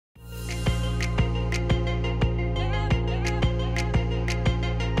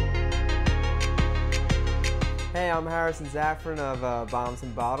I'm Harrison Zafrin of Bombs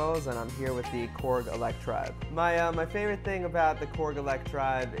and Bottles, and I'm here with the Korg Electribe. My favorite thing about the Korg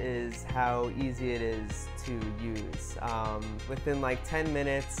Electribe is how easy it is to use. Within like 10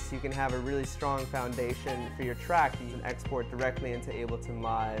 minutes, you can have a really strong foundation for your track that you can export directly into Ableton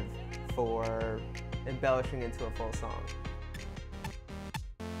Live for embellishing into a full song.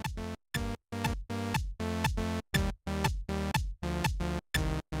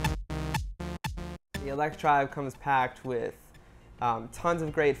 The Electribe comes packed with tons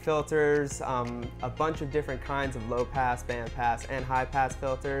of great filters, a bunch of different kinds of low-pass, band-pass, and high-pass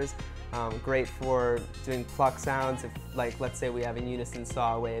filters. Great for doing pluck sounds. If, like, let's say we have a unison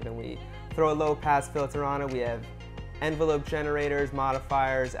saw wave and we throw a low-pass filter on it, we have envelope generators,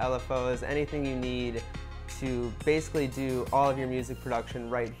 modifiers, LFOs, anything you need to basically do all of your music production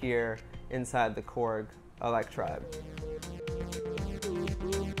right here inside the Korg Electribe.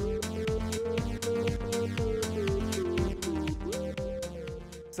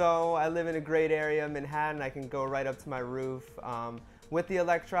 So I live in a great area, Manhattan. I can go right up to my roof with the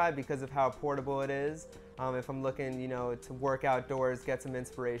Electribe because of how portable it is. If I'm looking, to work outdoors, get some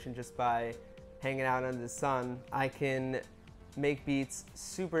inspiration just by hanging out under the sun, I can make beats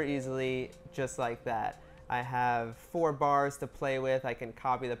super easily just like that. I have 4 bars to play with. I can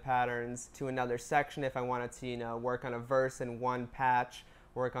copy the patterns to another section if I wanted to, work on a verse in one patch,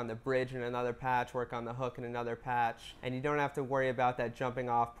 work on the bridge in another patch, work on the hook in another patch. And you don't have to worry about that jumping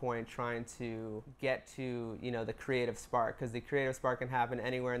off point trying to get to, the creative spark, because the creative spark can happen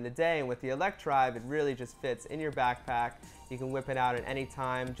anywhere in the day. And with the Electribe, it really just fits in your backpack. You can whip it out at any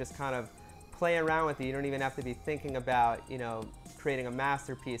time, just kind of play around with it. You don't even have to be thinking about, creating a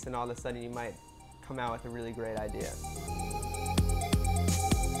masterpiece, and all of a sudden you might come out with a really great idea.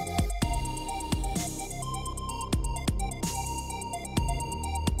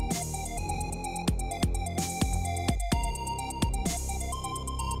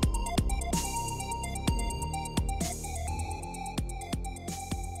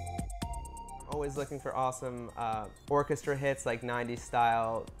 Always looking for awesome orchestra hits, like 90s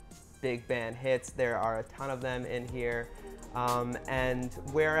style big band hits. There are a ton of them in here. And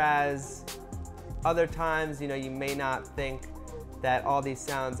whereas other times, you may not think that all these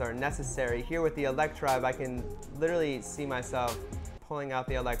sounds are necessary, here with the Electribe, I can literally see myself pulling out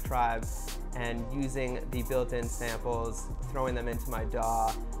the Electribe and using the built-in samples, throwing them into my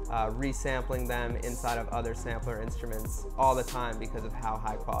DAW, resampling them inside of other sampler instruments all the time because of how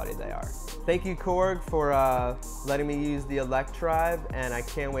high quality they are. Thank you, Korg, for letting me use the Electribe, and I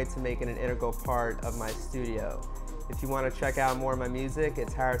can't wait to make it an integral part of my studio. If you want to check out more of my music,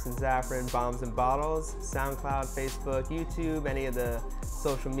 it's Harrison Zafrin, Bombs and Bottles, SoundCloud, Facebook, YouTube, any of the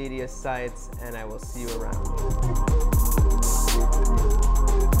social media sites, and I will see you around.